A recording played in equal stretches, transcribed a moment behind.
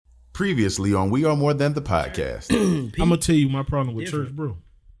Previously on We Are More Than the Podcast. I'm gonna tell you my problem with church, bro.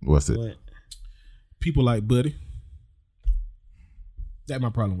 What's it? What? People like Buddy. That's my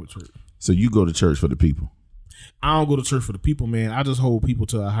problem with church. So you go to church for the people? I don't go to church for the people, man. I just hold people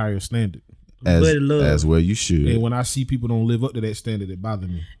to a higher standard. As well you should. And when I see people don't live up to that standard, it bothers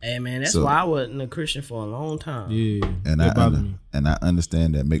me. Hey man, that's why I wasn't a Christian for a long time. Yeah, and I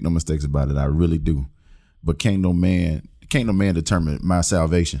understand that. Make no mistakes about it. I really do. But can't no man determine my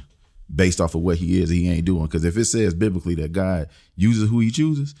salvation based off of what he is or he ain't doing. Because if it says biblically that God uses who he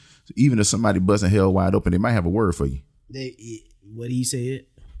chooses, so even if somebody busting hell wide open, they might have a word for you. What he said.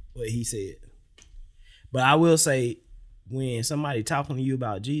 But I will say, when somebody talking to you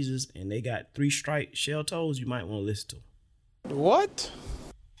about Jesus and they got 3 straight shell toes, you might want to listen to them. What?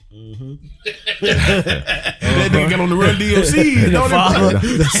 Mm-hmm. That nigga got on the Run DMC. The Father,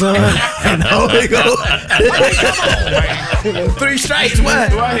 the Son, and the Holy Ghost. 3 strikes.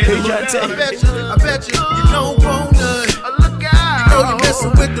 What? I bet you don't want none. Look out. You know you're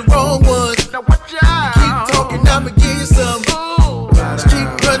messing with the wrong ones. Now watch out. Keep talking, I'ma give you some. Just keep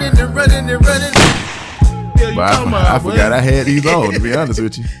running and running and running. But I forgot I had these on, to be honest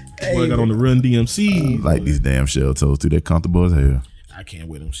with you. Boy, I got on the Run DMC. I like these damn shell toes too. They're comfortable as hell. I can't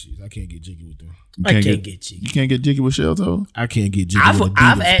wear them shits. I can't get jiggy with them. I can't get jiggy. You can't get jiggy with shell toes? I can't get jiggy with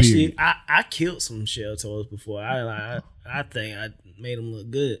I've Adidas, actually period. I killed some shell toes before. I think I made them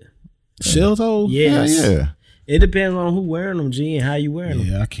look good. Shell toes? Yes. Yeah. It depends on who wearing them, G, and how you wearing them.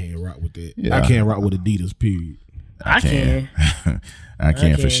 Yeah, I can't rock with that. Yeah. I can't rock with Adidas, period. I can. I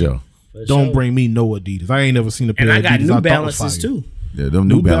can for sure. Don't bring me no Adidas. I ain't never seen a pair and of I got Adidas New I Balances thought was too. Yeah, them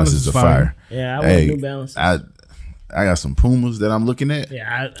New Balances are fire. Yeah, I wear New Balances. I got some Pumas that I'm looking at.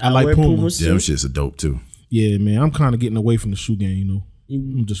 Yeah, I like wear Pumas. too. Yeah, them shits are dope too. Yeah, man. I'm kind of getting away from the shoe game, you know.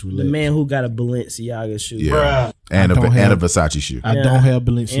 I'm just relaxed. The man who got a Balenciaga shoe. Yeah. And a Versace shoe. I don't have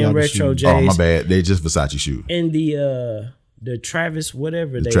Balenciaga and retro shoes. J's. Oh, my bad. They just Versace shoe. And the Travis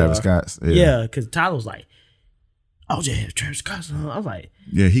whatever The they Travis are. Scotts. Yeah, because Tyler was like, "Oh yeah, Travis Scott." I was like,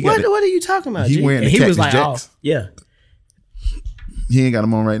 "Yeah, he got." What are you talking about? He G? wearing and the he was Cactus like, Jacks? "Oh yeah." He ain't got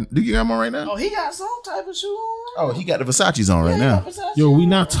them on right now. Do you got them on right now? Oh, he got some type of shoe on. Oh, he got the Versace's on right now. Yo, we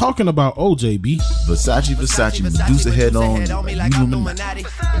not talking about OJB. Versace, Medusa head on.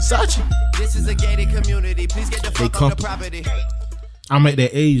 Versace. This is a gated community. Please get the They fuck off the comfortable. property. I'm at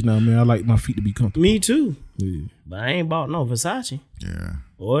that age now, man. I like my feet to be comfortable. Me too. Yeah. But I ain't bought no Versace Yeah.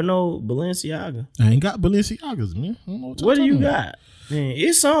 or no Balenciaga. I ain't got Balenciagas, man. I don't know What do you talking got? Man,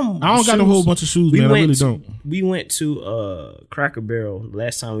 it's some. I don't got a whole bunch of shoes, man. I really don't. We went to Cracker Barrel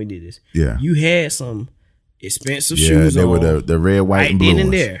last time we did this. Yeah. You had some expensive Yeah, shoes they on. were the red, white, right and blue then and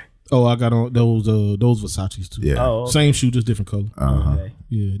ones. there. Oh, I got on those Versace's too. Yeah. Oh, okay. Same shoe, just different color. Okay.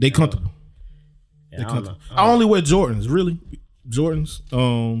 Yeah, they comfortable. Yeah, They I don't comfortable. know. I only wear Jordans, really. Jordans.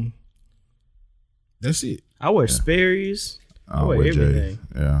 That's it. I wear Sperry's. I wear wear J's. everything.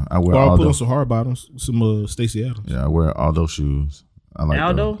 Yeah, I wear Or I'll put on Aldo. some hard bottoms, some Stacey Adams. Yeah, I wear Aldo shoes. I like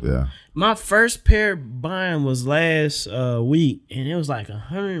Aldo? those. Yeah. My first pair buying was last week, and it was like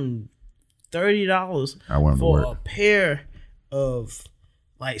 $130 I wear them to for work. a pair of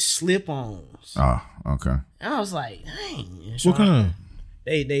like slip-ons. Oh, okay. And I was like, dang. And What kind?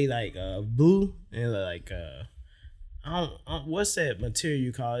 They like blue and like I don't what's that material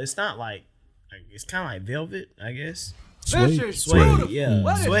you call it? It's not like it's kind of like velvet, I guess. Suede. Suede,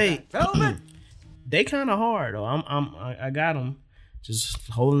 yeah, suede. They kind of hard though. I got them. Just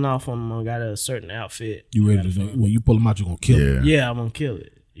holding off on them. I got a certain outfit. You ready to? When you pull them out, you gonna kill them. Yeah. Yeah, I'm gonna kill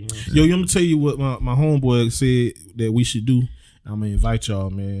it. You know? Yo, let me tell you what my homeboy said that we should do. I'm gonna invite y'all,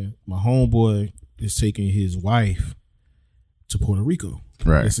 man. My homeboy is taking his wife to Puerto Rico.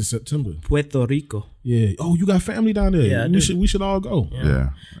 Right. That's in September. Puerto Rico. Yeah. Oh, you got family down there. Yeah, I do. We should all go. Yeah.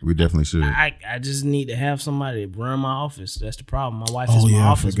 We definitely should. I just need to have somebody to run my office. That's the problem. My wife Oh, is my yeah, I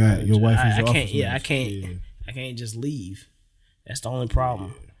office forgot. manager. Your wife is I your can't. office Yeah, I manager. can't. Yeah. I can't just leave. That's the only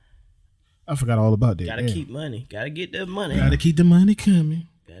problem. I forgot all about that. Gotta keep money. Gotta get that money. Gotta keep the money coming.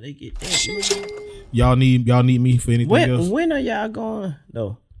 Gotta get that money. Y'all need me for anything else? When are y'all going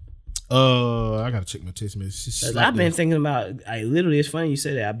though? I gotta check my text messages. 'Cause I've been thinking about. Literally, it's funny you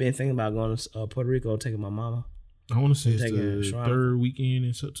say that. I've been thinking about going to Puerto Rico, taking my mama. I want to say it's taking a the shrine. third weekend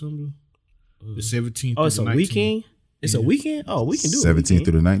in September. The 17th. Oh, it's through a the 19th. weekend. It's a weekend. Oh, we can do it. 17th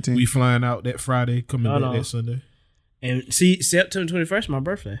through the 19th. We flying out that Friday, coming No, back no. that Sunday. And see, September 21st, my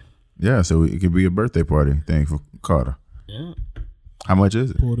birthday. Yeah, so it could be a birthday party thing for Carter. Yeah. How much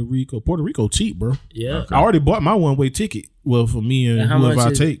is it? Puerto Rico cheap, bro. Yeah. Okay. I already bought my one way ticket. Well, for me and And how whoever much I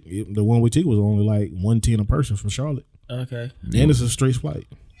is take, the one way ticket was only like $110 a person from Charlotte, Okay. and it's a straight flight.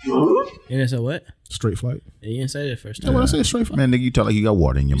 And then so what? Straight flight. Yeah, you didn't say that first That's time. what I said. Straight flight. Man, nigga, you talk like you got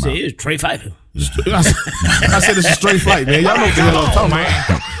water in your You mouth. said it was straight fight. I said it's a straight flight, man. Y'all know what the hell I'm talking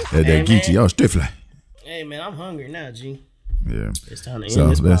about. That Geechee, oh, straight fly. Hey man, I'm hungry now, G. Yeah. It's time to end So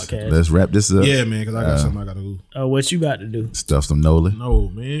this let's podcast. wrap this up. Yeah, man, because I got something I got to do. Oh, what you about to do? Stuff some Nolan. No,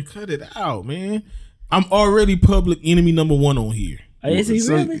 man, cut it out, man. I'm already public enemy number 1 on here. Is he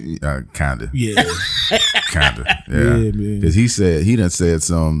So, really? kinda. Yeah. Kinda. Yeah. Yeah, man. Because he done said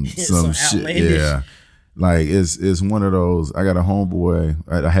some Some shit. outlandish. Yeah. Like it's one of those. I got a homeboy.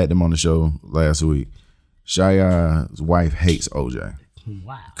 I had them on the show last week. Shaya's wife hates OJ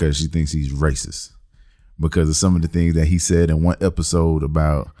Wow. because she thinks he's racist because of some of the things that he said in one episode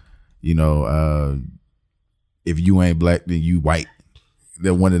about, if you ain't black, then you white.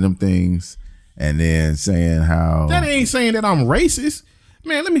 They're one of them things. And then saying how That ain't saying that I'm racist.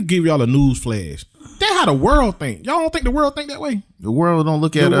 Man, let me give y'all a news flash. That's how the world think. Y'all don't think the world think that way? the world don't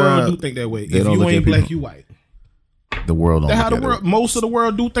look The at world do think that way. they If don't you look at ain't black, people. you white. the world don't That's look how the at world. it. Most of the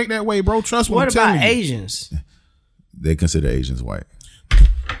world do think that way, bro. Trust me. What I'm telling about you. Asians? They consider Asians white,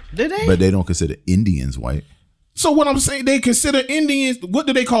 Did they? but they don't consider Indians white. So what I'm saying, they consider Indians. What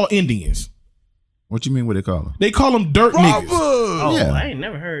do they call Indians? What you mean? What they call them? They call them dirt niggas. oh, yeah. I ain't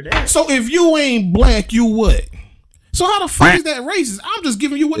never heard that. So if you ain't black, you what? So how the fuck is that racist? I'm just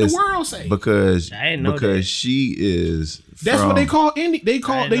giving you what It's the world say. because I didn't know because that. she is. That's what from- they call Indian. They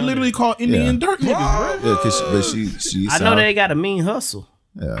know literally that. call Indian Yeah. dirt niggas, bro. Yeah, but she. I know they got a mean hustle.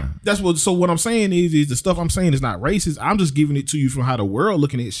 Yeah, That's what. So what I'm saying is the stuff I'm saying is not racist. I'm just giving it to you from how the world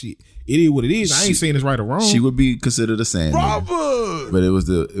looking at shit. It is what it is. I ain't saying it's right or wrong. she would be considered a sand nigga. But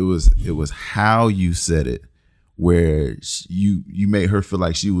it was how you said it, where you made her feel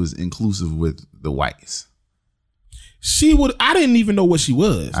like she was inclusive with the whites. She would. I didn't even know what she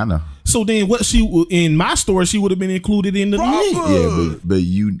was. I know. So then, what she in my story, she would have been included in the nigga. Yeah, but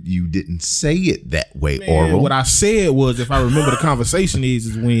you didn't say it that way, Man, Oral. what I said was, if I remember the conversation,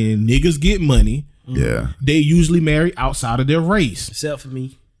 is when niggas get money, Yeah. they usually marry outside of their race. Except for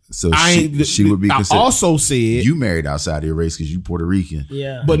me. So I ain't. she would be I considered. also said, You married outside of your race because you Puerto Rican.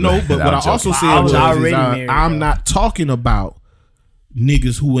 Yeah. but no. But what I I'm also joking. said I was was, already married, I'm though. not talking about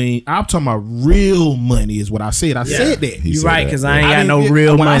niggas who ain't. I'm talking about real money. Is what I said. I said that. He You said right, that. because I ain't got didn't no get-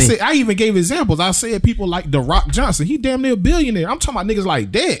 real when money. I even gave examples. I said people like The Rock Johnson. He damn near a billionaire. I'm talking about niggas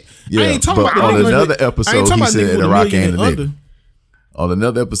like that. Yeah, I ain't talking but about the on niggas another with- I ain't episode, talking he about said niggas with The a Rock million ain't a and nigga. under. On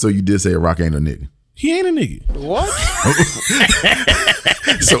another episode, you did say Rock ain't a nigga. He ain't a nigga.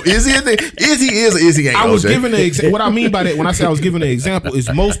 So is he a nigga? Is he or is he ain't? I was OJ? giving the example. What I mean by that, when I say I was giving the example,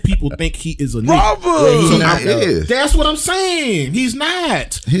 is most people think he is a nigga. Yeah, He he not not, though. is. That's what I'm saying. He's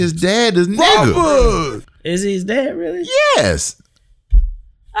not. His dad is nigga. Is his dad really? Yes,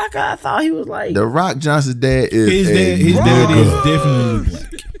 I thought he was like. The Rock Johnson's dad is His a dad is nigga. definitely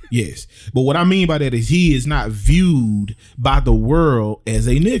black. Yes. But what I mean by that is he is not viewed by the world as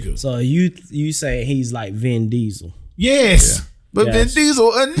a nigga. So you saying he's like Vin Diesel? Yes. But Vin Yes.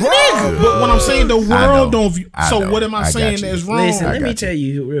 Diesel a nigga. But what I'm saying, the I know. world don't view. I So know. what am I I got saying you. that's wrong? Listen, let me got tell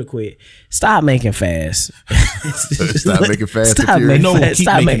you real quick. Stop making fast. Stop making Fast and Stop Furious. making No, fast. keep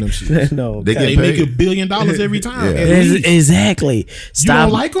Stop making them shit. No, They They get make paid. $1 billion every time. Yeah. at least. exactly. Stop.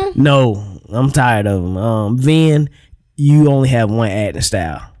 don't like 'em? No, I'm tired of them. Vin, you only have one acting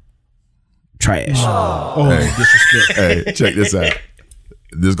style. Trash. Oh, disrespect. Hey, check this out.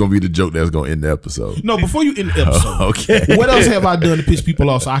 This is gonna be the joke that's gonna end the episode. No, before you end the episode, Okay. what else have I done to piss people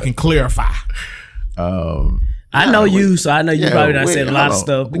off so I can clarify? I know you, so I know you probably done said a lot of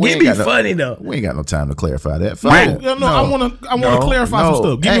stuff. But it be funny though. We ain't got no time to clarify that. Right. No, I wanna clarify some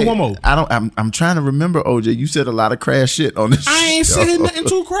stuff. Give me one more. I'm trying to remember, OJ. You said a lot of crash shit on this. I ain't show. said nothing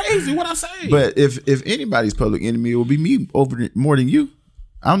too crazy. What I say? But if anybody's public enemy, it will be me more than you.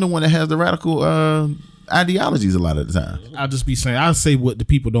 I'm the one that has the radical ideologies a lot of the time. I'll just be saying, I'll say what the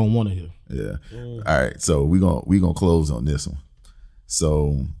people don't want to hear. Yeah. All right. So we gonna close on this one.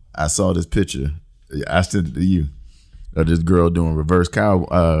 So I saw this picture. I sent it to you of this girl doing reverse cowgirl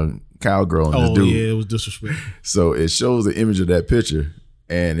on this Oh, dude. yeah, it was disrespectful. So it shows the image of that picture,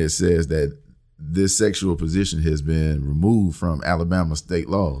 and it says that this sexual position has been removed from Alabama state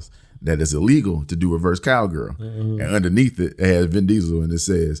laws. That it's illegal to do reverse cowgirl. And underneath it has Vin Diesel, and it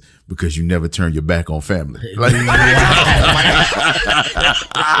says, because you never turn your back on family. Like,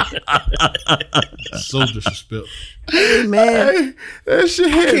 So disrespectful. Hey, man, that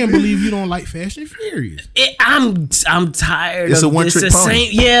shit I can't believe you don't like Fast and Furious. I'm tired. It's of a one-trick the pony. same.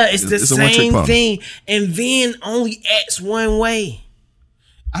 Yeah, it's the It's a one-trick same pony. thing. And Vin only acts one way.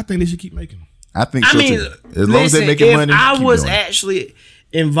 I think they should keep making them. I think I so mean, too. As long as they listen, making if money, I keep was doing it. actually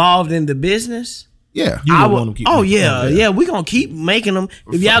involved in the business, Yeah. You I don't would, want them keep. oh yeah, we gonna keep making them.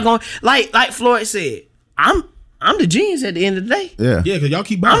 If y'all going like Floyd said, I'm the genius at the end of the day. Yeah. Yeah, because y'all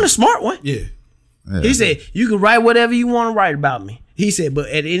keep buying. I'm the smart one. Yeah. He said you can write whatever you want to write about me. He said, but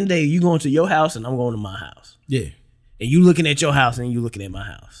at the end of the day, you going to your house and I'm going to my house. Yeah. And you looking at your house and you looking at my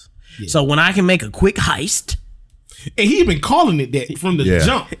house. Yeah. So when I can make a quick heist, And he been calling it that from the Yeah.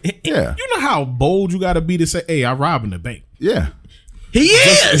 jump. Yeah. You know how bold you got to be to say, "Hey, I robbing the bank." Yeah. he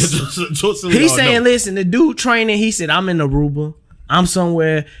is. Just so He's y'all saying, know. listen, the dude training, he said, I'm in Aruba. I'm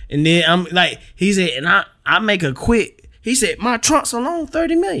somewhere. And then I'm like, he said, and I make a quick, he said, my trunks alone,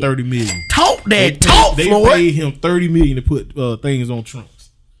 30 million. 30 million. Talk that They talk, Floyd. paid him 30 million to put things on trunks.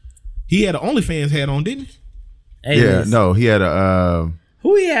 He had an OnlyFans hat on, didn't he? Hey, Yeah. listen, No, he had a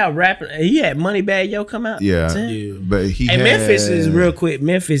who he had rapping? He had Moneybag Yo come out. yeah. Yeah. But he Hey, had, Memphis is real quick.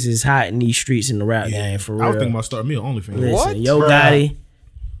 Memphis is hot in these streets in the rap game for real. I was thinking about starting me an OnlyFans. Listen, Yo Gotti,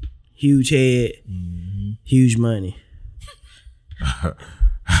 huge head, huge money.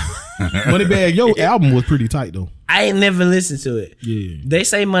 Moneybag Yo album was pretty tight though. I ain't never listened to it. Yeah. They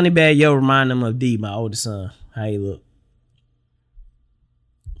say Moneybag Yo remind them of D, my oldest son. How he look?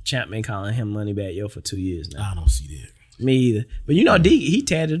 Champ been calling him Moneybag Yo for 2 years now. I don't see that. Me either. But you know D, he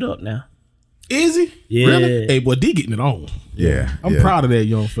tatted up now. Is he? Yeah. Really? Hey, boy, D getting it on. Yeah. I'm yeah. proud of that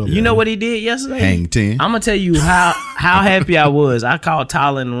young fella. You know what he did yesterday? Hang 10. I'm gonna tell you how happy I was. I called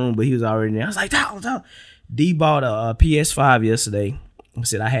Tyler in the room, but he was already there. I was like, Tyler. D bought a PS5 yesterday. I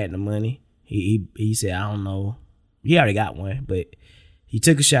said I had the money. He said I don't know. He already got one, but he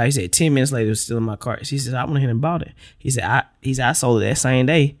took a shot. He said 10 minutes later it was still in my cart. He said I went ahead and bought it. He said I sold it that same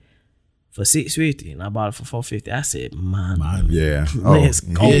day for $650 and I bought it for $450. I said, man. Yeah. Let's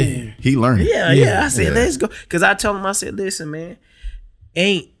go. Yeah. He learned. Yeah. I said, Yeah. let's go. Because I told him, I said, listen, man,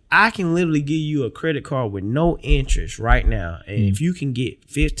 I can literally give you a credit card with no interest right now. And if you can get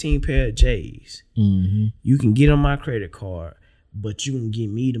 15 pair of J's, you can get on my credit card, but you can give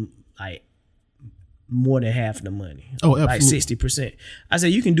me the like more than half the money. Oh, Like absolutely. 60%. I said,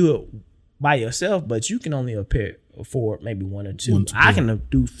 you can do it by yourself, but you can only afford maybe one or two. I can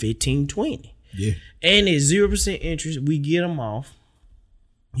do 15, 20. Yeah. And it's 0% interest. We get them off.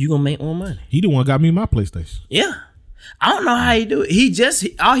 You gonna make more money. He the one got me my PlayStation. Yeah. I don't know how he do it.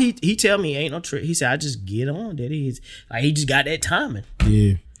 He tell me ain't no trick. He said I just get on that. He's like he just got that timing.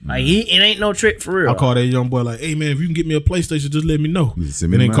 Yeah. Like it ain't no trick for real. I called that young boy like, "Hey man, if you can get me a PlayStation, just let me know." You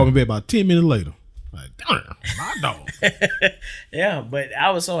send And me then the call me money. back about 10 minutes later. Like, damn, my dog. Yeah, but I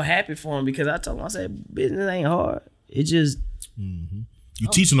was so happy for him because I told him I said business ain't hard. It just You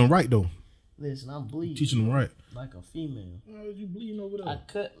teaching them right though. listen. I'm bleeding Teaching them right. like a female. You bleeding over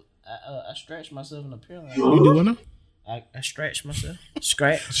there? I stretched myself in the pillow. You doing that? I stretched myself.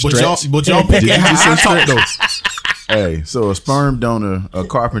 Scratch. But y'all Did pick you that just say high talk though. Hey, so a sperm donor, a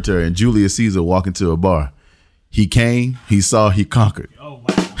carpenter, and Julius Caesar walk into a bar. He came, he saw, he conquered.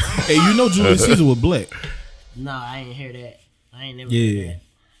 Hey, you know Julius Caesar was black. No, I ain't hear that. I ain't never Yeah. heard that.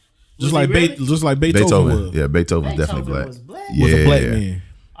 Just Was like he really? just like Beethoven was. Yeah, Beethoven's definitely Beethoven black. was black? Yeah, Was a black man.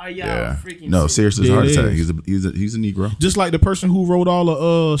 Are y'all Yeah. freaking No, serious? seriously, Yeah, it's a heart it attack. is. He's a Negro. Just like the person who wrote all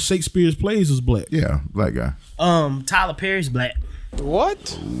of Shakespeare's plays was black. Yeah, black guy. Tyler Perry's black.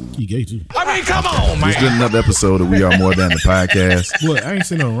 He gay too. This has been another episode of We Are More Than the Podcast. What? I ain't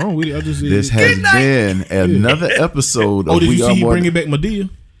saying nothing wrong with it. I just said This has been another episode Oh, of did We you Are see he More. bringing back Medea?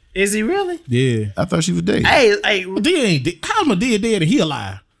 Is he really? Yeah. I thought she was dead. Hey, Medea ain't dead. How Medea dead and he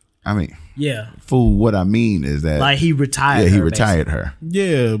alive? I mean, yeah. fool. What I mean is that Like he retired. yeah, he her, retired her.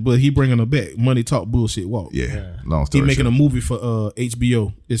 Yeah, but he bringing her back. Money talk, bullshit walk. Yeah, long He story making short. a movie for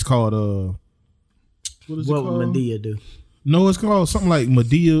HBO. It's called what is What it would called? Medea do? No, it's called something like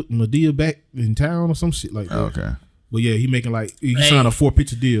Medea back in town or some shit like that. Okay. But yeah, he making like he Hey. signed a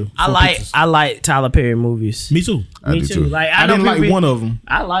 4-picture deal. I 4 like pictures. I like Tyler Perry movies. Me too. I Me do too. too. Like I know didn't like people- one of them.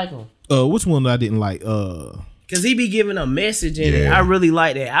 I like him Which one I didn't like? because he be giving a message in it. Yeah. I really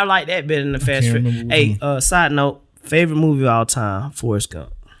like that. I like that better than the Fast can't Food. remember Hey, which side note, favorite movie of all time, Forrest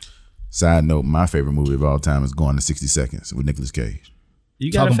Gump. Side note: my favorite movie of all time is Gone in 60 Seconds with Nicolas Cage. You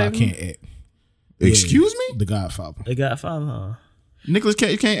got Talking a about favorite? can't act. Excuse Yeah, me, The Godfather. They got five, huh? Nicolas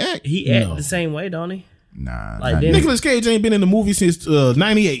Cage can't act. He act No. the same way, don't he? Nah, Like not Dennis- Nick- Nicolas Cage ain't been in the movie since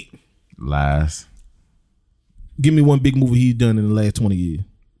 98. lies. Give me one big movie he's done in the last 20 years.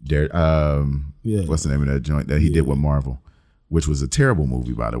 There, Yeah. what's the name of that joint that he did with Marvel, which was a terrible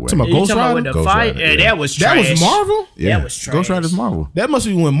movie, by the way. Talking about You Ghost talking about Rider? with the Ghost fight? Rider, Yeah, yeah. that was That trash. was Marvel? Yeah, That was trash. Ghost Rider's Marvel. That must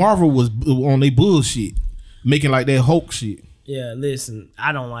be when Marvel was on their bullshit, making like that Hulk shit. Yeah, listen,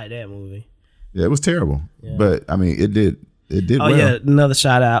 I don't like that movie. Yeah, it was terrible. But I mean, it did It did Oh well. yeah, another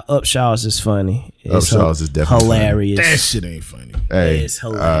shout out. Upshaws is funny. It's Upshaws is definitely hilarious. That shit ain't funny. Hey, It's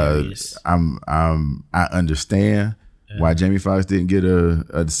hilarious. I understand why Jamie Foxx didn't get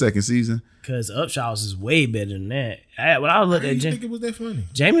a second season. Because Upshaws is way better than that. When I looked How at you think it was that funny?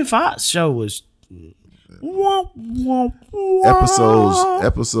 Jamie Foxx show was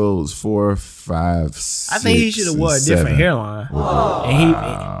Episodes 4, 5, 6. I think he should have wore a different hairline.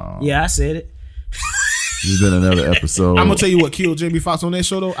 And yeah, I said it. There's been another episode. I'm gonna tell you what killed Jamie Foxx on that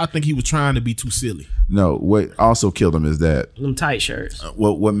show though. I think he was trying to be too silly. No, what also killed him is that Them tight shirts.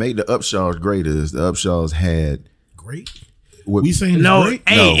 what made the Upshaws great is the Upshaws had Great. what, We saying it's No, great?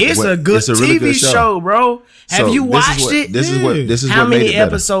 hey, No, it's what- a good it's a really TV good show, bro. Have So you this is watched what- it? This is How what made many it better.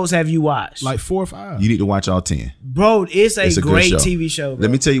 episodes have you watched? Like 4 or 5. You need to watch all 10. Bro, it's a It's a good great show. TV show, bro.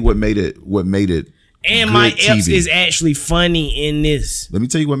 Let me tell you what made it and good Mike Epps TV. is actually funny in this. Let me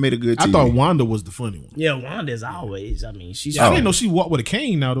tell you what made it good TV. I thought Wanda was the funny one. Yeah, Wanda's always. I mean, she's. I didn't know she walked with a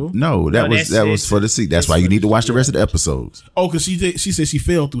cane now though. No, that No, was that's for the seat. That's that's why you for need to the- watch the rest of the episodes. Oh, because she said she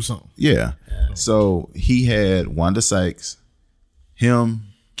fell through something. Yeah. So he had Wanda Sykes, him,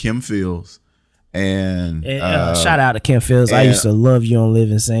 Kim Fields, and shout out to Kim Fields. I and- used to love You on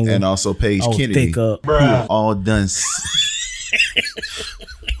Living Single. and also Paige Oh, Kennedy, thick up. who all done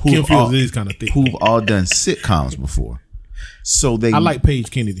Kim Fields is kind of thick. who've all done sitcoms before. So they I like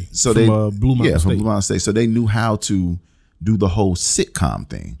Paige Kennedy. so from, they Blue Mountain from State. Blue Mountain State. So they knew how to do the whole sitcom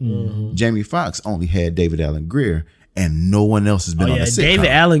thing. Mm-hmm. Jamie Foxx only had David Allen Greer, and no one else has been Oh on yeah, a sitcom. David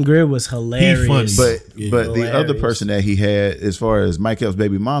Allen Greer was hilarious. funny. But Yeah. but the other Hilarious. person that he had, as far as Mike Epps'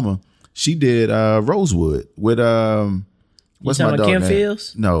 baby mama, she did Rosewood with what's talking my about dog Kim name?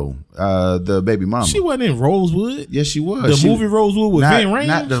 Fields? No, the baby mama. She wasn't in Rosewood. Yes, she was. The She- movie Rosewood with not, Vin Rames.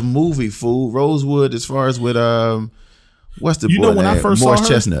 not the movie fool. Rosewood, as far as with what's the You boy know when I name? first Morris saw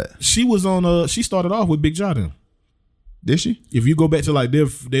her, Chestnut. she was on. She started off with Big Jordan. Did she? If you go back to like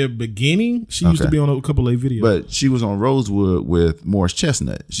their beginning, she used to Okay. be on a couple of videos. But she was on Rosewood with Morris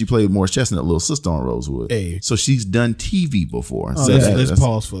Chestnut. She played Morris Chestnut, little sister on Rosewood. Hey. So she's done TV before. Oh, So let's that's-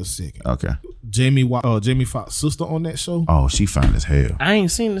 pause for a second. Okay. Jamie Foxx's sister on that show. Oh, she fine as hell. I ain't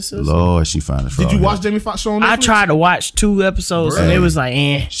seen this. Lord, she fine as Did you frog watch hair. Jamie Foxx show on Netflix? I tried to watch 2 episodes and Bruh. it was like,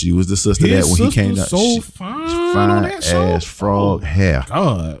 She was the sister His that when he came sister's down, so she- fine fine on that show. ass frog hair.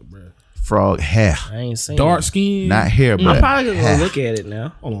 God, bro. Frog hair. I ain't seen Dark it. skin. Not hair, I'm but probably hair. gonna look at it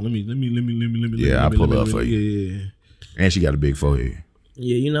now. Hold on, let me. Yeah, I'll pull it up for you. Yeah. And she got a big forehead.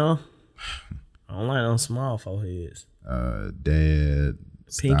 Yeah, you know, I don't like them small foreheads. Dad,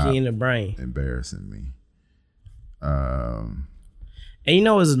 Pinky stop in the brain. embarrassing me. And you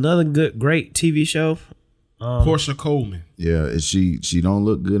know, it's another great TV show. Portia Coleman. Yeah, she don't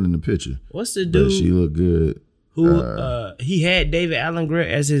look good in the picture, What's the but dude she look good. who he had David Allen Greer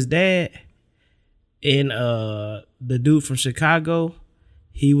as his dad, and the dude from Chicago,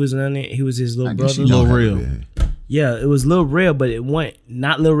 he was on it. He was his little I guess brother. she don't have Real. a big- Yeah, it was Lil Rel, but it wasn't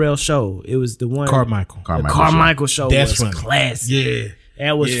not Lil Rel show. It was the one Carmichael. The Carmichael Carmichael show That's was funny. classic. Yeah.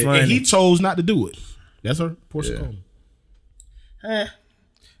 That was Yeah, funny. and he chose not to do it. That's her. Portia Yeah. Coleman.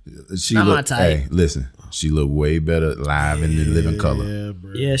 She Not my look. type. Hey, listen, she look way better live in the living color. Yeah,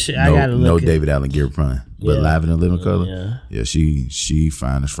 bro. Yeah, shit. I gotta No look. David Allen Gear pun, but Yeah. live in the living color. Yeah. Yeah, she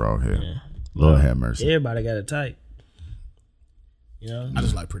fine as frog hair. Lord have mercy. Everybody got a type. You know, I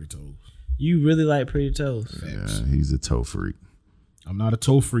just like pretty toes. you really like pretty toes. Yeah, he's a toe freak. I'm not a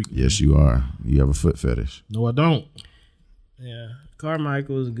toe freak. Yes, you are. You have a foot fetish. No, I don't. Yeah,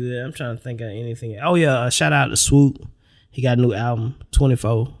 Carmichael was good. I'm trying to think of anything. Oh yeah, shout out to Swoop. He got a new album,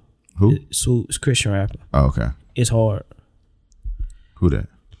 24. Who? Swoop's Christian rapper. Oh, okay. It's hard. Who that?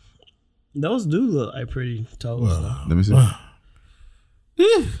 Those do look like pretty toes. though. Let me see.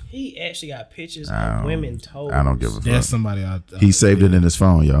 He actually got pictures I of don't- women toes. I don't give a That's fuck. somebody He saved it in his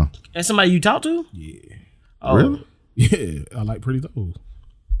phone, y'all. That's somebody you talk to? Yeah. Oh, Really? Yeah, I like pretty toes.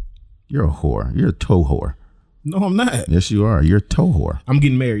 You're a whore. You're a toe whore. No, I'm not. Yes, you are. You're a toe whore. I'm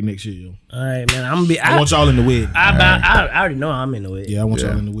getting married next year, yo. All right, man. I'm gonna be. I want y'all in the wedding. I already know I'm in the way. Yeah, I want Yeah.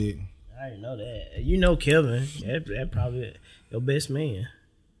 y'all in the wedding. I already know that. You know Kevin. That probably your best man.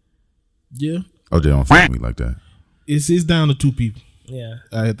 Yeah. Oh, they don't fuck me like that. It's down to 2 people. Yeah,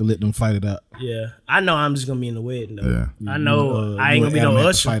 I have to let them fight it out. yeah. I know I'm just gonna be in the wedding though. Yeah, I know I ain't gonna be Adam no have to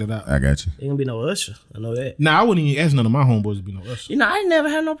usher. Fight it out. I got you. Ain't gonna be no usher. I know that. Nah, I wouldn't even ask none of my homeboys to be no usher. You know, I ain't never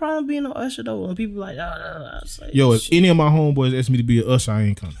had no problem being no usher though. When people like, I was like, Yo, if any of my homeboys ask me to be an usher, I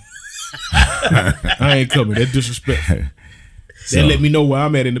ain't coming. I ain't coming. That's disrespectful. They let me know where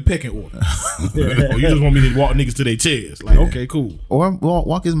I'm at in the pecking order. Or you just want me to walk niggas to their chairs. Like, okay, cool. Or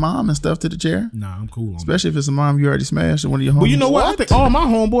walk his mom and stuff to the chair. Nah, I'm cool on that. Especially if it's a mom you already smashed or one of your homies. Well, you know what? I think all my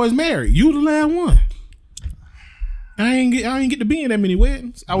homeboys married. You the last one. I ain't get to be in that many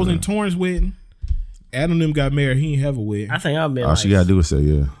weddings. I was in Torrance wedding. Adam them got married. He ain't have a wedding. I think I've been. All she gotta do is say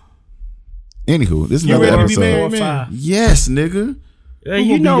yeah. Anywho, this is You another ready to be episode. married, man? Yes, nigga.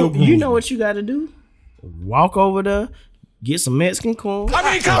 You know groomsman? what you got to do. Walk over there, get some Mexican corn.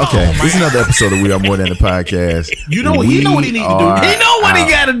 Okay, this is another episode of We Are More Than the Podcast. You know what he need to do. He know what he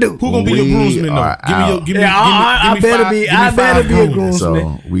got to do. Who gonna be your groomsman though? Give me I better five- be. give me I better five be a groomsmen.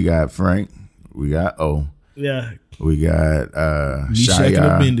 groomsman. So we got Frank, we got O, Yeah, we got Meshach and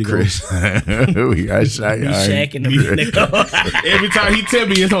Shia, Abednego. Chris. We got Shia. Shaq and the Every time he tell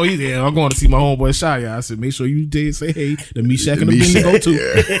me, it's on. Yeah, I'm going to see my homeboy Shia. I said, make sure you did say hey to Meshach and Abednego too.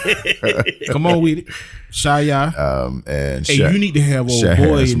 Come on with it, Shia. And Hey, Sha- you need to have old Sha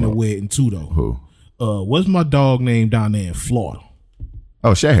boy has in the smoke. wedding too, though. Who? What's my dog name down there in Florida?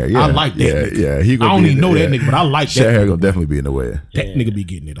 Oh, Shaher. Yeah, I like that Yeah, nigga. yeah. He I gonna don't be even in know the- that nigga, but I like that Shaher nigga. gonna definitely be in the wedding. That nigga be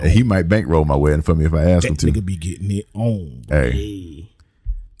getting it on. And he might bankroll my wedding for me if I ask him That to. nigga be getting it on. Hey,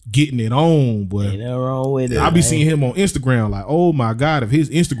 Getting it on, boy. Ain't nothing wrong with it. I be man. seeing him on Instagram like, oh my God, if his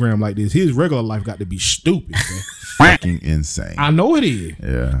Instagram like this, his regular life got to be stupid, man. fucking insane. I know it is.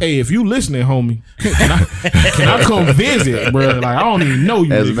 Yeah. Hey, if you listening, homie, can I come visit, bro? Like, I don't even know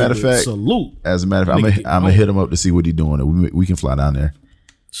you. As a nigga, matter of but fact- salute. As a matter of fact, Nigga, I'm gonna hit him up to see what he doing. We can fly down there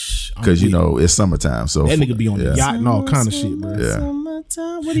because it's summertime. So That nigga be on the yeah. yacht and all kind of shit, bro. Yeah.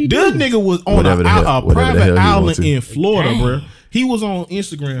 Summertime, what do you This do? nigga was on Whatever the hell- a whatever the hell private he island want to. in Florida, bro. He was on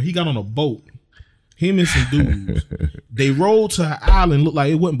Instagram. He got on a boat. Him and some dudes. They rolled to an island. Looked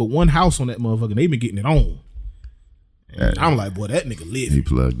like it wasn't but one house on that motherfucker. They been getting it on. And I'm like, boy, that nigga He live.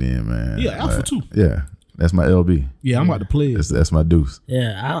 plugged in, man. Yeah, Alpha Like, too. Yeah, that's my LB. Yeah, I'm about to play it. That's my deuce.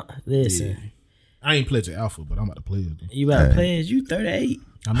 Yeah, listen. I ain't pledging Alpha, but I'm about to play it. You better pledge. You 38.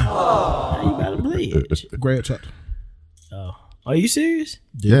 I know. Now you better pledge. Grad chapter. Oh, are you serious?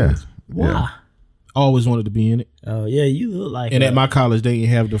 Yeah. Why? Yeah. Always wanted to be in it. Oh yeah, you look like. And at my college, they didn't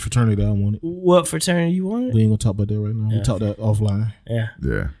have the fraternity I wanted. what fraternity you wanted? We ain't gonna talk about that right now. We talk that offline. Yeah.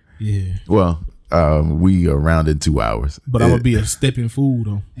 Yeah. Yeah. Well, we are around in 2 hours. But I'm gonna be a stepping fool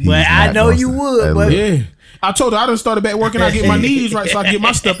though. But I not know gonna you say- would, Hey, but look, Yeah. I told her I done started back working. I get my knees right so I can get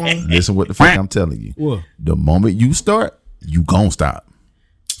my step on. Listen what the fuck I'm telling you. What? The moment you start, you gon' stop.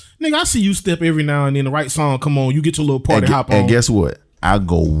 Nigga, I see you step every now and then. The right song come on. You get your little party hop on. And guess what? I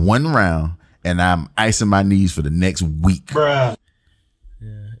go one round and I'm icing my knees for the next week. Yeah.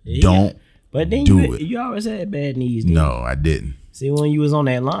 Don't. But then do it. you always had bad knees. Didn't No, I didn't. you? See, when you was on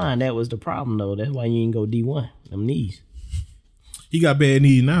that line, that was the problem though. That's why you didn't go D1. Them knees. He got bad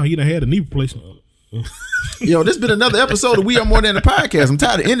knees now. He done had a knee replacement. Yo, this been another episode of We Are More Than the Podcast. I'm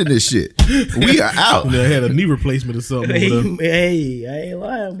tired of ending this shit. We are out. He done had a knee replacement or something. Hey, over there. hey, I ain't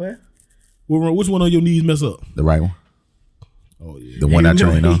lying, bro. Which one of your knees mess up? The right one. Oh yeah. The one I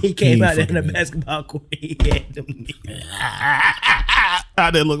train on. He came He out there in the fucking basketball court. He had them knees.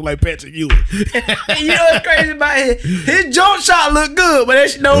 Out there looking like Patrick Ewing. You know what's crazy about his jump shot look good, but that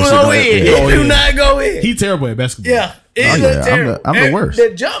shit don't That shit go don't- in. yeah. It do not go in. He terrible at basketball. Yeah, it Oh, look yeah, terrible. I'm the And worst. The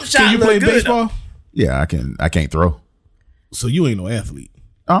jump shot Can you look play good. baseball? Yeah, I can't throw. So you ain't no athlete.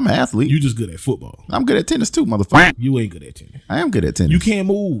 I'm an athlete. You just good at football. I'm good at tennis too, motherfucker. You ain't good at tennis. I am good at tennis. You can't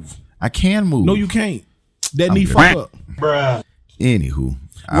move. I can move. No, you can't. That knee good. fuck up. Anywho.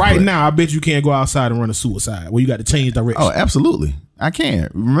 Right now, I bet you can't go outside and run a suicide where you got to change direction. Oh, absolutely. I can.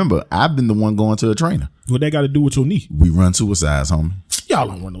 Remember, I've been the one going to a trainer. What that got to do with your knee? We run suicides, homie. Y'all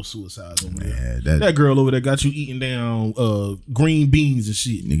don't run no suicides over there. Yeah, That girl over there got you eating down green beans and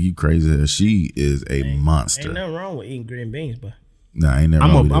shit. nigga, you crazy. She is a Ain't monster. nothing wrong with eating green beans, but Nah, I ain't never.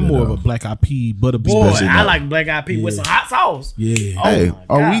 I'm more of a black eyed pea butter bean. boy, Especially I now. like black eyed pea with some hot sauce. Yeah. Oh Hey, my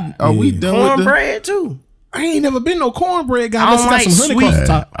are we Yeah. done with the? Cornbread too. I ain't never been no cornbread guy. I Unless don't it got like some honey across the sweet.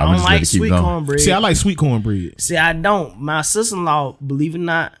 top. I I'm don't just letting like it keep sweet going. cornbread. See, I like sweet cornbread. See, I don't. My sister-in-law, believe it or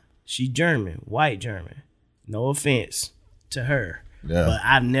not, she German, white German. No offense to her, Yeah. but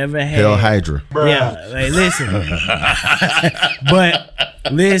I've never had. Hell Hydra. Yeah, like, listen. But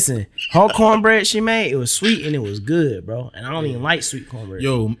listen, her cornbread she made, it was sweet and it was good, bro. And I don't even like sweet cornbread.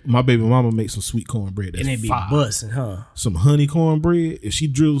 Yo, my baby mama makes some sweet cornbread. That's and it be fire. busting, huh? Some honey cornbread. If she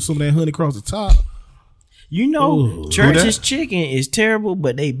drills some of that honey across the top, You know, Ooh. Church's chicken is terrible,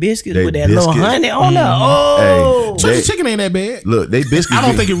 but they biscuits They with that little biscuits. honey on there. Oh, Hey, church's They- chicken ain't that bad. Look, they biscuits. I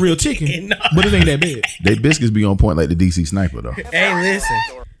don't be, think it's real chicken, No. but it ain't that bad. they biscuits be on point like the DC sniper though. hey,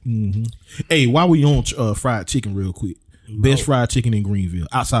 listen. Hey, while we on fried chicken real quick, best fried chicken in Greenville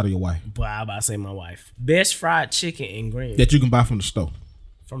outside of your wife Boy, I about to say my wife. Best fried chicken in Green that you can buy from the store.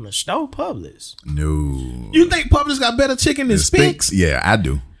 from the store Publix. No. You think Publix got better chicken than Spinks? Yeah, I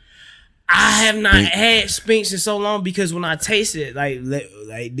do. I have not had Spinks in so long because when I tasted it,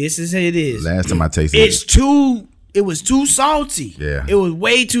 like this is how it is. Last time I tasted It's it, too It was too salty. Yeah. It was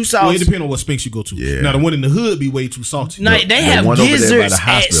way too Well, salty. it depends on what Spinks you go to. Yeah. Now the one in the hood be way too salty. No, they have one over there by gizzards the at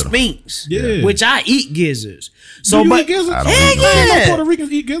hospital. Spinks. Yeah. Which I eat gizzards. Do So, you but eat gizzards? I don't Heck eat no yeah. No Puerto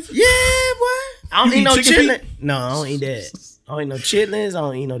Ricans eat gizzards. Yeah, boy. I don't You eat eat no chicken chitlin. No, I don't eat that. I don't eat no chitlins. I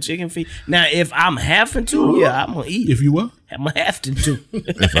don't eat no chicken feet. Now, if I'm having to, yeah, I'm gonna eat. If you what? I'm gonna have to.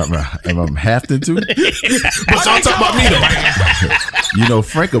 If I'm having to, But y'all talk about me though. you know,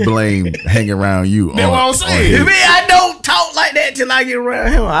 Frank will blame hanging around you. That's what I'm saying. I mean, I don't talk like that till I get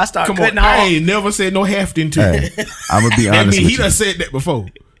around him. I start Come cutting on, I off. ain't never said no Hafton to you. Hey, I'm gonna be I honest mean, with he you. done said that before.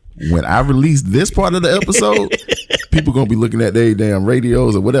 When I release this part of the episode, people gonna be looking at their damn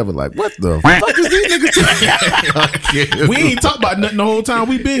radios or whatever. Like, what the fuck is these niggas talking? We ain't talk about nothing the whole time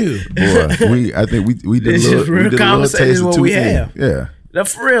we been here. Boy, I think we did This a is little, real we did a little conversation taste is of what two we things. have. Yeah, The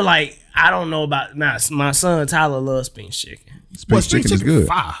for real, like I don't know about now. My son Tyler loves Spinks chicken. Spinks chicken is good.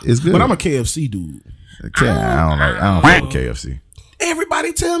 Fire. It's good. But I'm a KFC dude. I don't like KFC.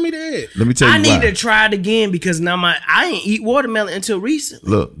 Everybody tell me that. Let me tell you I need why. to try it again because now I ain't eat watermelon until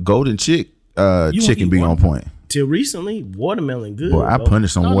recently. Look, Golden Chick don't chicken eat be on point. Till recently, watermelon good. Boy, I bro.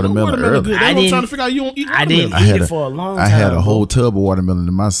 punished on No, watermelon good. early. That's what I'm trying to figure out. You don't eat I watermelon. didn't eat it for a long time. I had a bro. whole tub of watermelon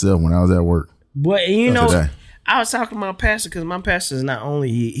to myself when I was at work. But you know, Today. I was talking to my pastor because my pastor is not only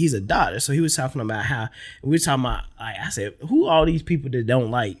he's a doctor, so he was talking about how we were talking about. Like I said, who are all these people that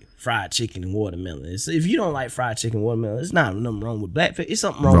don't like fried chicken and watermelon? If you don't like fried chicken and watermelon, it's not nothing wrong with blackface. It's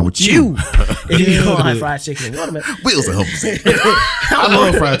something wrong with you. If you don't like fried chicken and watermelon, Wheels are helping. I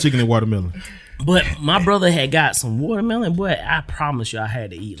love fried chicken and watermelon. but my brother had got some watermelon. Boy, I promise you, I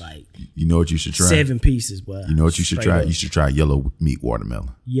had to eat like You know what you should try? 7 pieces. Boy, You know what you should Straight try? up. You should try yellow meat watermelon.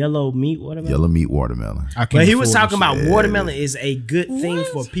 Yellow meat watermelon. Yellow meat watermelon. I can't But he was afford talking this about watermelon is a good thing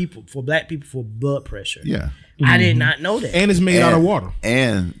for people, for black people, for blood pressure. Yeah. I did not know that. shit. And it's made out of water.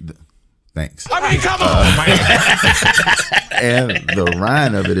 Thanks. I mean, come on, man. And the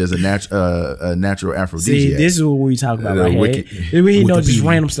rind of it is a natural See, aphrodisiac. this is what we talk about right Wiki- here. We know just Wikipedia.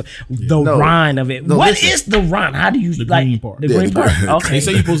 random stuff. The No. rind of it. No, What listen. is the rind? How do you The like green part. the Yeah, green the part? green- Okay. They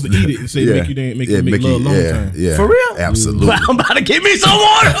say you're supposed to eat it and say make love long time. Yeah. For real? Absolutely. Well, I'm about to get me some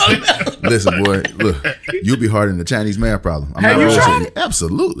water. Listen, boy, look, you'll be harder than the Chinese man problem. I'm Have not you bullshitting tried you.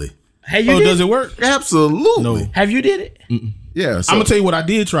 Absolutely. Have you Oh, did? does it work? Absolutely. No. Have you did it? Yeah. So, I'm gonna tell you what I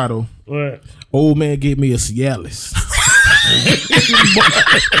did try though. What? Old man gave me a Cialis.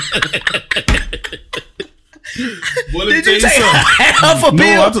 Boy, let me Did you tell take something. half a No, I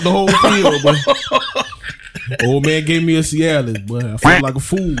pill? took the whole pill, boy. Old man gave me a Cialis, boy. I felt like a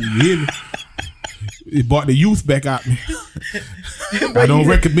fool. You hear me? It brought the youth back out me. I don't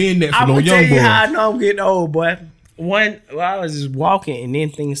recommend that for I'm no gonna tell young you boy. how I know I'm getting old, boy. I was just walking and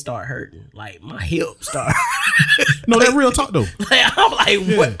then things start hurting. Like my hip start. No, that real talk though. Like, I'm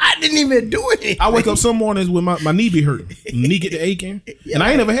like, what? I didn't even do anything. I wake up some mornings with my knee be hurting. Knee get the aching. And I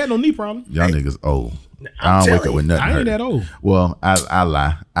ain't never had no knee problem. y'all niggas old. I'm I don't wake telling up with you, nothing. I ain't hurting. that old. Well, I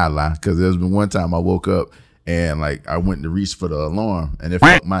lie. Because there's been one time I woke up and like I went to reach for the alarm and it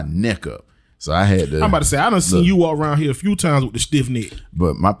fucked my neck up. So I had to. I'm about to say, I done seen Look. you walk around here a few times with the stiff neck.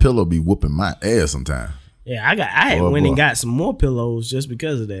 But my pillow be whooping my ass sometimes. Yeah, I had Boy, went and boy. got some more pillows just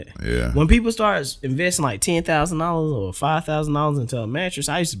because of that. Yeah. When people start investing like $10,000 or $5,000 into a mattress,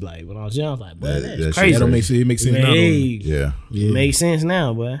 I used to be like, when I was young, I was like, boy, That- that's that shit crazy. That don't make sense. It makes sense now. though. Hey, Yeah. Yeah. makes sense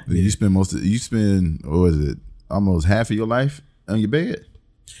now, boy. You spend what was it? Almost half of your life on your bed.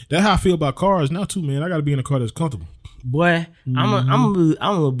 That's how I feel about cars now too, man. I got to be in a car that's comfortable. Boy, I'm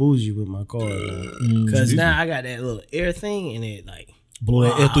a little bougie with my car, because now I got that little air thing and it like.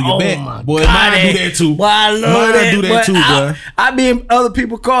 Boy, air through your Oh back. my Boy, God, mine do that too. Boy, I love Mine that. do that too, boy. I be in other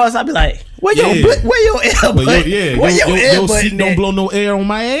people's cars. I be like, where your Yeah. where your air But button? Where your air your seat button don't at? blow no air on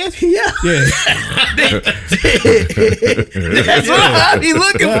my ass. Yeah, Yeah. that's what I be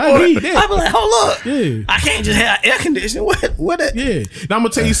looking Yeah, for. I need that. I be like, hold up, Yeah. I can't just have air conditioning. What? Yeah. Now I'm gonna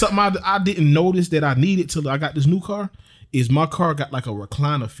tell you something I didn't notice that I needed till I got this new car. Is my car got like a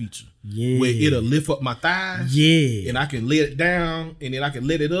recliner feature. Yeah. Where it'll lift up my thighs. Yeah. And I can let it down and then I can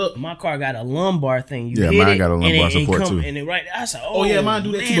let it up. My car got a lumbar thing. You Yeah, hit mine it, got a and lumbar it support, come, too. And it right, I said, Oh yeah, mine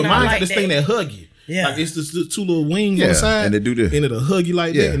do that too. But man, mine I got like this thing that hug you. Yeah. Like it's the two little wings Yeah, on the side. and they do this. And it'll hug you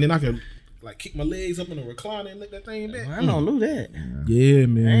like Yeah. that. And then I can like kick my legs up in the recliner and let that thing back. I don't know that. Yeah,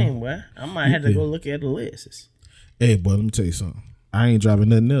 man. Dang, boy. I might have to go look at the lists. Hey, boy, let me tell you something. I ain't driving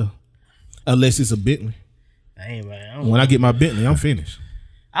nothing else. Unless it's a Bentley. Dang, man. When I get my Bentley, I'm finished.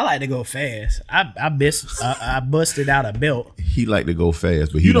 I like to go fast. I busted out a belt. He like to go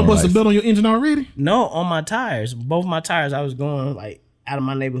fast, but he You done don't bust like a belt on your engine already? No, on my tires. Both my tires, I was going like out of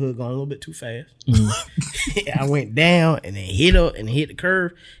my neighborhood, going a little bit too fast. I went down and then hit up and hit the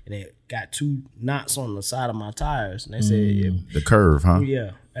curve and then got 2 knots on the side of my tires, and they said, The curve, huh?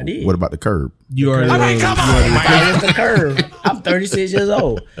 yeah, I did. What about the curb? You already. That was the curve. I'm 36 years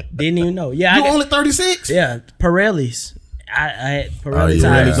old. Didn't even know. Yeah, You only 36? yeah, Pirellis. I had Pirelli yeah.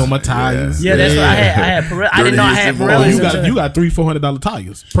 tires. It's on my tires. Yeah, that's what I had. I had Pirelli. I didn't know I had 30 years Pirellis. involved. You got $300-$400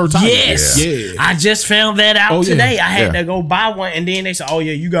 tires per tire. Yes. Yeah. I just found that out Oh, yeah. today. I had Yeah. to go buy one, and then they said, "Oh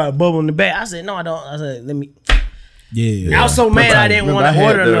yeah, you got a bubble in the back." I said, "No, I don't." I said, "Let me." Yeah. I was so mad I didn't want to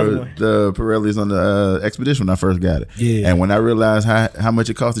order another one. The Pirellis on the Expedition when I first got it. Yeah. And when I realized how much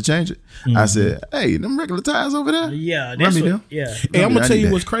it cost to change it, I said, "Hey, them regular tires over there." Yeah, that's me what, them. yeah. Hey, I'm I gonna tell need you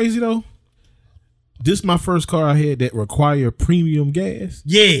that. what's crazy though. This is my first car I had that required premium gas.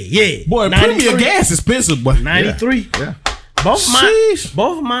 Yeah. Boy, 93. premium gas is expensive, boy. 93. Yeah. Both Sheesh.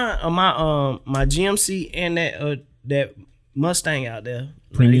 my GMC and that Mustang out there.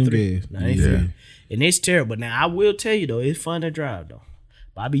 Premium 93. gas. 93. Yeah. And it's terrible. Now I will tell you though, it's fun to drive though.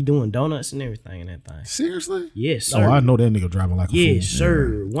 But I be doing donuts and everything in that thing. Seriously? Yes, Oh, sir. I know that nigga driving like a fool. Yes,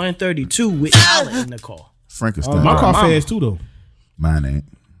 sir. 132 with Allen in the car. Frankenstein. My car Mama. fast too though. Mine ain't.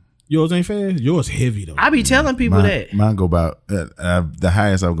 Yours ain't fast. Yours heavy though. I be telling people that. Mine go about the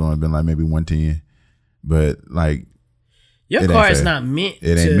highest I've gone been like maybe 110, but like Your it ain't car is fast. not meant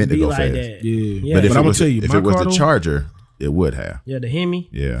It ain't to meant to be go like fast. that. Yeah. but if I'm it gonna was tell you, if my it was car the though, Charger, it would have. Yeah, the Hemi.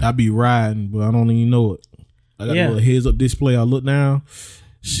 Yeah. I be riding, but I don't even know it. I got Yeah. a little heads up display. I look down.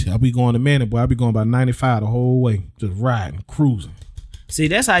 Shit, I be going to Manny, boy. I be going about 95 the whole way, just riding, cruising. See,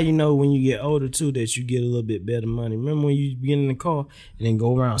 that's how you know when you get older too that you get a little bit better money. Remember when you get in the car and then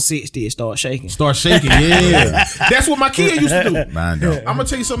go around 60 and start shaking? Start shaking, yeah. That's what my Kia used to do. Mine don't. I'm gonna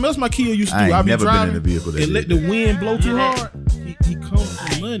tell you something else my Kia used to I do. ain't I be never been driving in a vehicle that and let did the wind blow too hard. He comes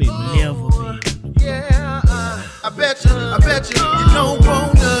for money, man. Never been. Yeah, I bet you, you don't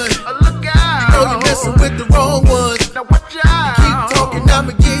want none. Look out. You know you're messing with the wrong ones. Now watch out.